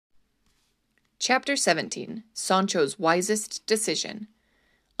Chapter 17. Sancho's Wisest Decision.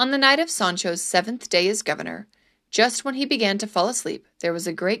 On the night of Sancho's 7th day as governor, just when he began to fall asleep, there was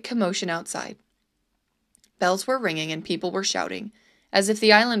a great commotion outside. Bells were ringing and people were shouting, as if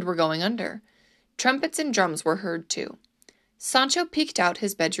the island were going under. Trumpets and drums were heard too. Sancho peeked out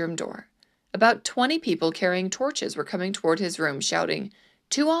his bedroom door. About 20 people carrying torches were coming toward his room, shouting,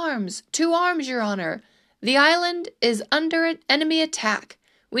 To arms, your honor! The island is under enemy attack.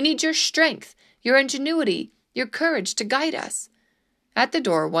 We need your strength, your ingenuity, your courage to guide us. At the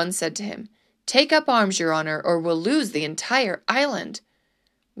door, one said to him, Take up arms, your honor, or we'll lose the entire island.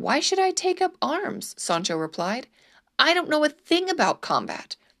 Why should I take up arms? Sancho replied. I don't know a thing about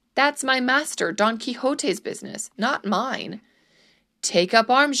combat. That's my master, Don Quixote's business, not mine. Take up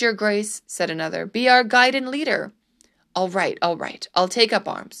arms, your grace, said another. Be our guide and leader. All right, I'll take up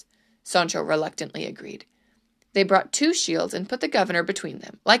arms. Sancho reluctantly agreed. They brought 2 shields and put the governor between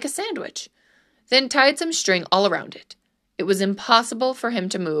them, like a sandwich, then tied some string all around it. It was impossible for him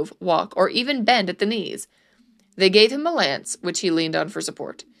to move, walk, or even bend at the knees. They gave him a lance, which he leaned on for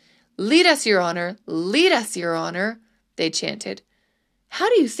support. Lead us, your honor! Lead us, your honor! They chanted. How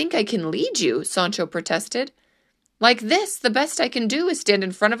do you think I can lead you? Sancho protested. Like this, the best I can do is stand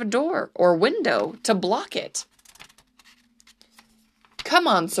in front of a door or window to block it. Come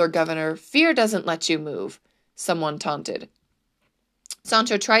on, Sir Governor, fear doesn't let you move, someone taunted.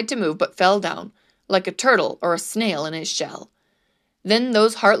 Sancho tried to move but fell down, like a turtle or a snail in his shell. Then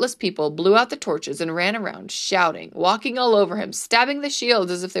those heartless people blew out the torches and ran around, shouting, walking all over him, stabbing the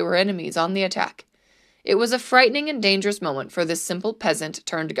shields as if they were enemies on the attack. It was a frightening and dangerous moment for this simple peasant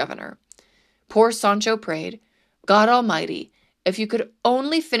turned governor. Poor Sancho prayed, God Almighty, if you could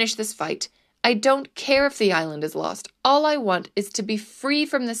only finish this fight, I don't care if the island is lost. All I want is to be free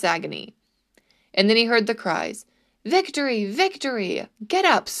from this agony. And then he heard the cries, Victory! Victory! Get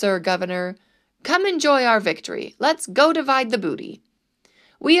up, Sir Governor! Come enjoy our victory. Let's go divide the booty.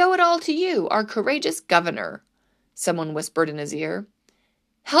 We owe it all to you, our courageous governor, someone whispered in his ear.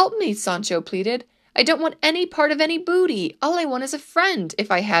 Help me, Sancho pleaded. I don't want any part of any booty. All I want is a friend,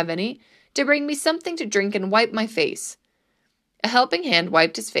 if I have any, to bring me something to drink and wipe my face. A helping hand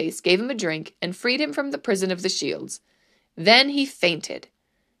wiped his face, gave him a drink, and freed him from the prison of the shields. Then he fainted.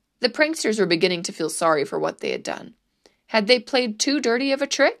 The pranksters were beginning to feel sorry for what they had done. Had they played too dirty of a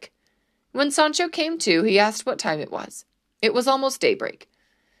trick? When Sancho came to, he asked what time it was. It was almost daybreak.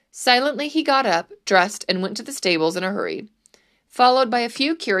 Silently he got up, dressed, and went to the stables in a hurry, followed by a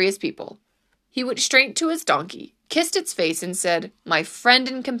few curious people. He went straight to his donkey, kissed its face, and said, My friend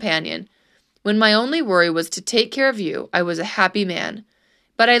and companion, when my only worry was to take care of you, I was a happy man.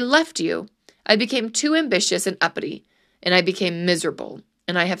 But I left you. I became too ambitious and uppity, and I became miserable,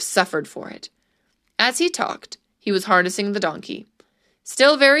 and I have suffered for it. As he talked, he was harnessing the donkey.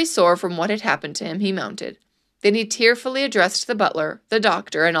 Still very sore from what had happened to him, he mounted. Then he tearfully addressed the butler, the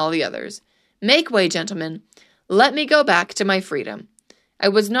doctor, and all the others. Make way, gentlemen. Let me go back to my freedom. I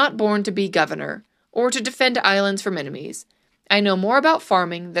was not born to be governor, or to defend islands from enemies. I know more about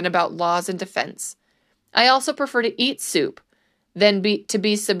farming than about laws and defense. I also prefer to eat soup than to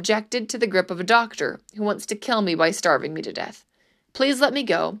be subjected to the grip of a doctor who wants to kill me by starving me to death. Please let me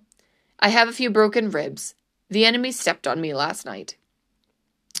go. I have a few broken ribs. The enemy stepped on me last night.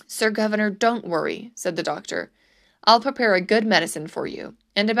 Sir Governor, don't worry, said the doctor. I'll prepare a good medicine for you.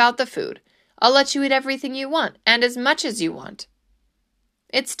 And about the food, I'll let you eat everything you want, and as much as you want.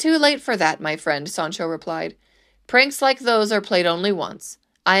 It's too late for that, my friend, Sancho replied. Pranks like those are played only once.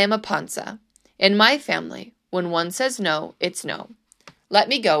 I am a panza. In my family, when one says no, it's no. Let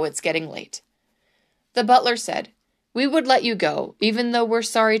me go, it's getting late. The butler said, We would let you go, even though we're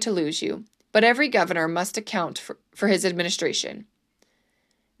sorry to lose you, but every governor must account for his administration.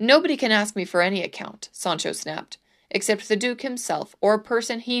 Nobody can ask me for any account, Sancho snapped, except the Duke himself or a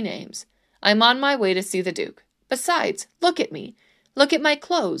person he names. I'm on my way to see the Duke. Besides, look at me. Look at my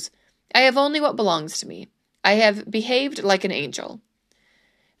clothes. I have only what belongs to me. I have behaved like an angel.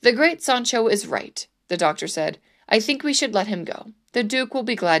 The great Sancho is right, the doctor said. I think we should let him go. The Duke will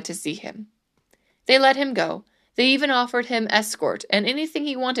be glad to see him. They let him go. They even offered him escort and anything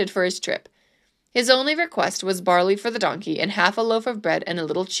he wanted for his trip. His only request was barley for the donkey and half a loaf of bread and a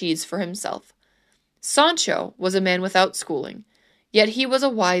little cheese for himself. Sancho was a man without schooling, yet he was a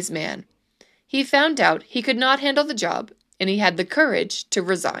wise man. He found out he could not handle the job, and he had the courage to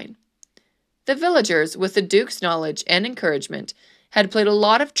resign. The villagers, with the Duke's knowledge and encouragement, had played a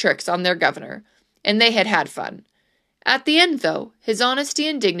lot of tricks on their governor, and they had had fun. At the end, though, his honesty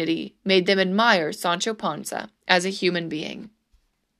and dignity made them admire Sancho Panza as a human being.